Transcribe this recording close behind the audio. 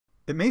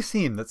It may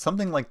seem that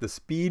something like the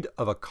speed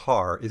of a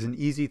car is an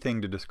easy thing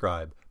to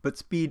describe, but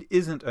speed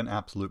isn't an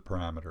absolute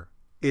parameter.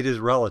 It is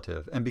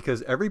relative, and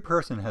because every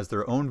person has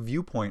their own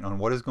viewpoint on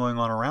what is going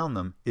on around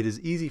them, it is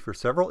easy for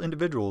several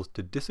individuals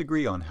to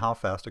disagree on how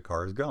fast a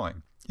car is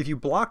going. If you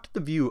blocked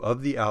the view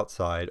of the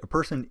outside, a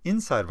person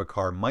inside of a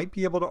car might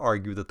be able to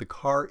argue that the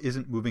car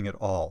isn't moving at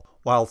all,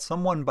 while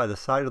someone by the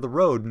side of the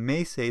road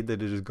may say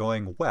that it is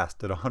going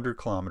west at 100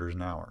 kilometers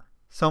an hour.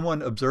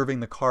 Someone observing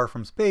the car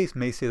from space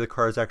may say the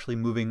car is actually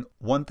moving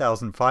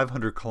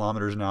 1,500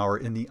 kilometers an hour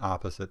in the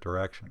opposite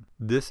direction.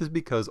 This is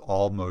because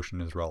all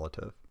motion is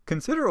relative.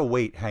 Consider a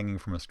weight hanging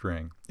from a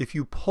string. If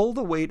you pull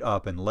the weight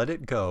up and let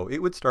it go,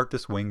 it would start to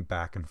swing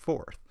back and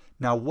forth.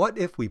 Now what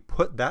if we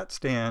put that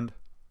stand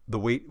the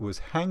weight was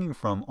hanging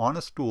from on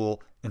a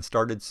stool and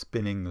started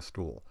spinning the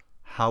stool?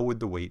 How would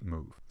the weight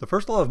move? The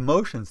first law of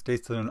motion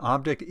states that an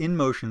object in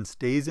motion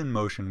stays in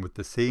motion with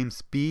the same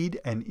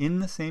speed and in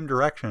the same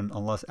direction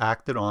unless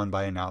acted on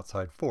by an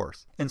outside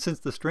force. And since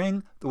the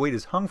string the weight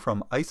is hung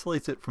from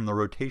isolates it from the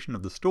rotation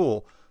of the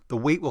stool, the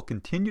weight will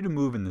continue to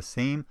move in the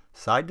same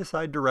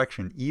side-to-side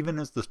direction even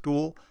as the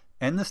stool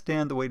and the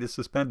stand the weight is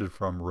suspended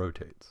from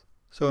rotates.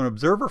 So an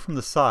observer from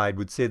the side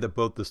would say that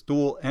both the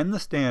stool and the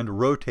stand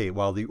rotate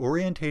while the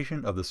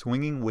orientation of the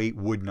swinging weight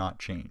would not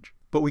change.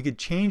 But we could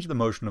change the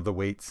motion of the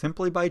weight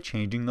simply by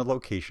changing the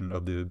location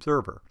of the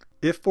observer.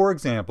 If, for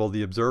example,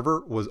 the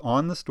observer was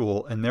on the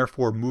stool and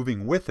therefore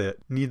moving with it,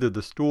 neither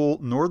the stool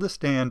nor the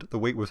stand the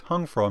weight was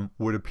hung from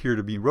would appear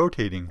to be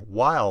rotating,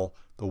 while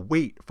the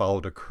weight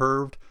followed a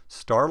curved,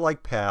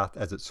 star-like path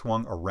as it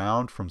swung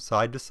around from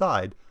side to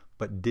side,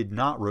 but did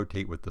not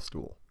rotate with the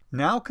stool.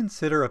 Now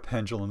consider a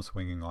pendulum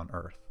swinging on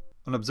Earth.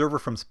 An observer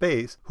from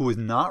space who is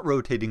not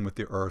rotating with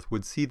the Earth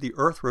would see the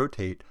Earth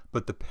rotate,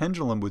 but the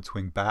pendulum would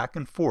swing back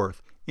and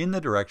forth in the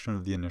direction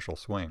of the initial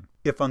swing.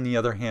 If, on the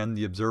other hand,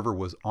 the observer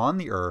was on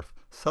the Earth,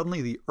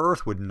 suddenly the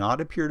Earth would not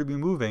appear to be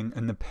moving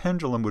and the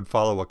pendulum would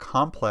follow a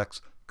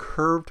complex,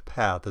 curved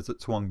path as it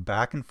swung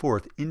back and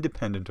forth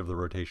independent of the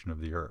rotation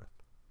of the Earth.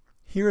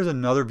 Here is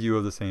another view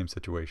of the same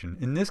situation.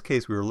 In this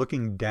case, we are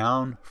looking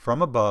down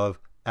from above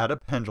at a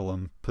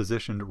pendulum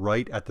positioned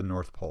right at the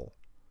North Pole.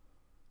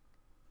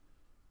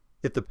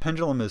 If the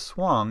pendulum is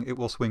swung, it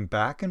will swing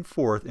back and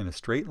forth in a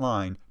straight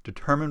line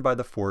determined by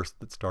the force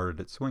that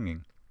started it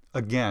swinging.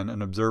 Again,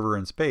 an observer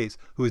in space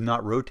who is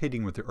not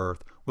rotating with the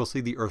Earth will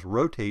see the Earth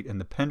rotate and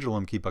the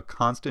pendulum keep a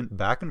constant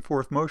back and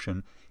forth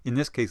motion, in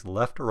this case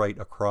left to right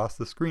across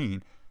the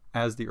screen,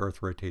 as the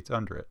Earth rotates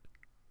under it.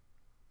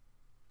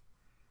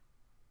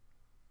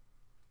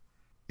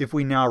 If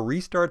we now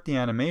restart the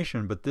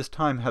animation, but this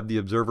time have the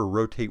observer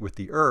rotate with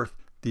the Earth,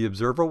 the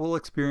observer will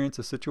experience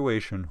a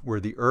situation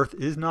where the Earth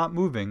is not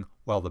moving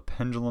while the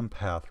pendulum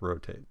path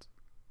rotates.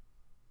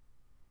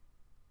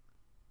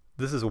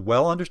 This is a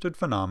well-understood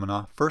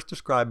phenomena, first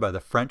described by the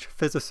French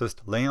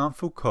physicist Léon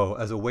Foucault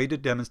as a way to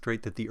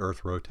demonstrate that the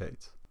Earth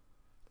rotates.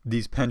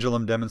 These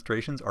pendulum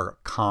demonstrations are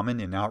common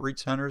in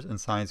outreach centers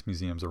and science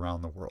museums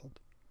around the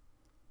world.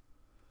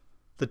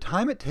 The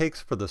time it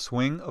takes for the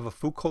swing of a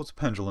Foucault's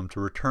pendulum to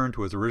return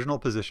to its original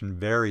position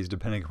varies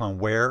depending upon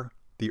where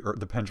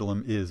the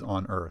pendulum is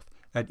on Earth.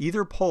 At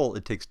either pole,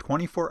 it takes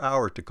 24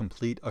 hours to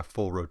complete a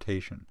full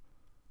rotation.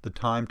 The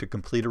time to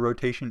complete a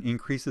rotation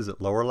increases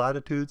at lower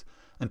latitudes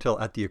until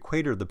at the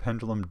equator the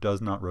pendulum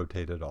does not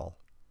rotate at all.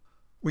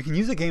 We can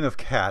use a game of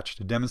catch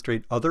to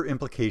demonstrate other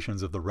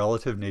implications of the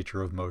relative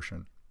nature of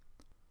motion.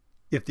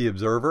 If the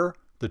observer,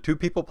 the two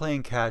people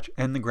playing catch,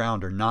 and the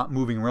ground are not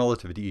moving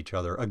relative to each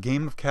other, a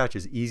game of catch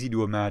is easy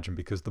to imagine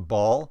because the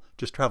ball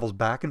just travels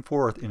back and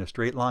forth in a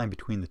straight line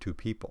between the two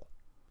people.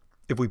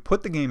 If we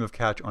put the game of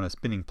catch on a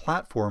spinning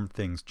platform,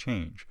 things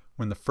change.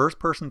 When the first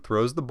person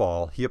throws the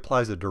ball, he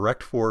applies a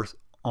direct force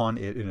on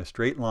it in a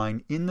straight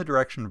line in the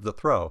direction of the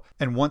throw,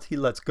 and once he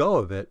lets go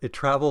of it, it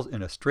travels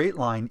in a straight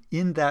line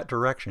in that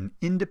direction,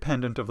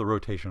 independent of the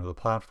rotation of the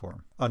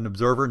platform. An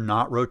observer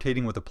not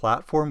rotating with the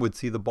platform would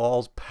see the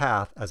ball's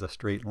path as a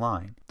straight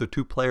line. The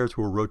two players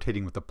who are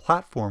rotating with the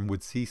platform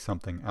would see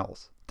something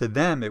else. To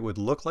them, it would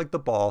look like the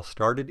ball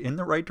started in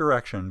the right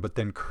direction, but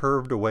then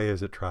curved away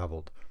as it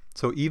traveled.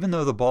 So even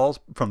though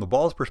from the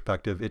ball's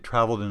perspective it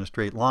traveled in a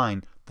straight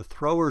line, the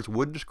throwers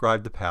would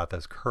describe the path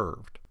as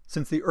curved.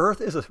 Since the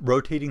Earth is a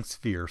rotating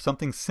sphere,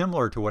 something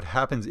similar to what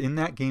happens in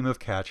that game of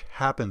catch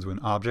happens when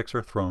objects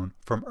are thrown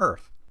from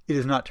Earth. It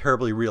is not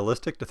terribly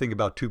realistic to think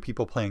about two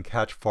people playing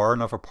catch far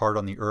enough apart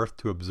on the Earth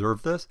to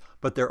observe this,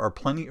 but there are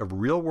plenty of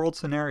real-world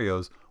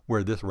scenarios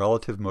where this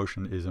relative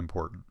motion is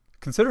important.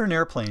 Consider an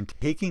airplane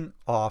taking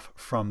off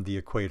from the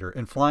equator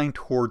and flying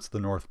towards the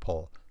North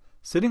Pole.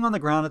 Sitting on the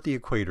ground at the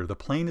equator, the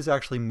plane is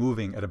actually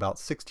moving at about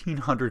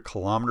 1,600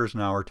 kilometers an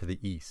hour to the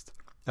east.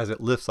 As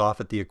it lifts off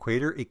at the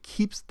equator, it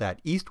keeps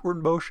that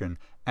eastward motion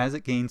as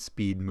it gains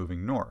speed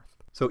moving north.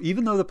 So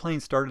even though the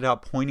plane started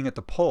out pointing at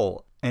the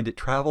pole and it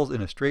travels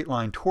in a straight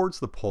line towards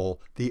the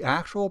pole, the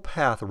actual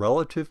path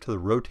relative to the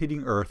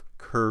rotating Earth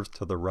curves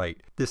to the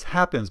right. This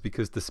happens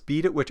because the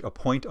speed at which a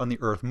point on the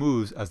Earth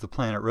moves as the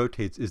planet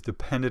rotates is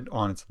dependent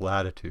on its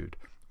latitude.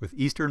 with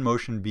eastern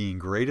motion being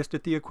greatest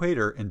at the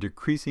equator and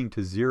decreasing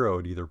to 0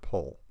 at either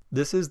pole.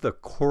 This is the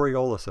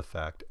Coriolis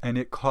effect, and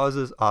it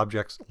causes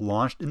objects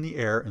launched in the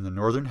air in the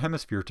northern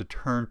hemisphere to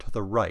turn to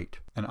the right,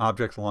 and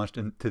objects launched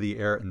into the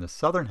air in the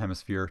southern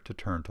hemisphere to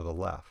turn to the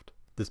left.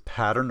 This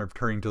pattern of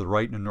turning to the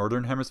right in the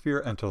northern hemisphere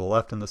and to the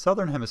left in the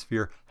southern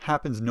hemisphere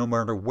happens no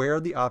matter where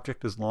the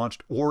object is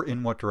launched or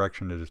in what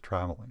direction it is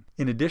traveling.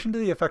 In addition to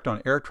the effect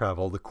on air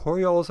travel, the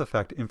Coriolis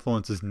effect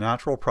influences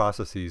natural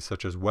processes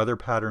such as weather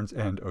patterns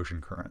and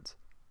ocean currents.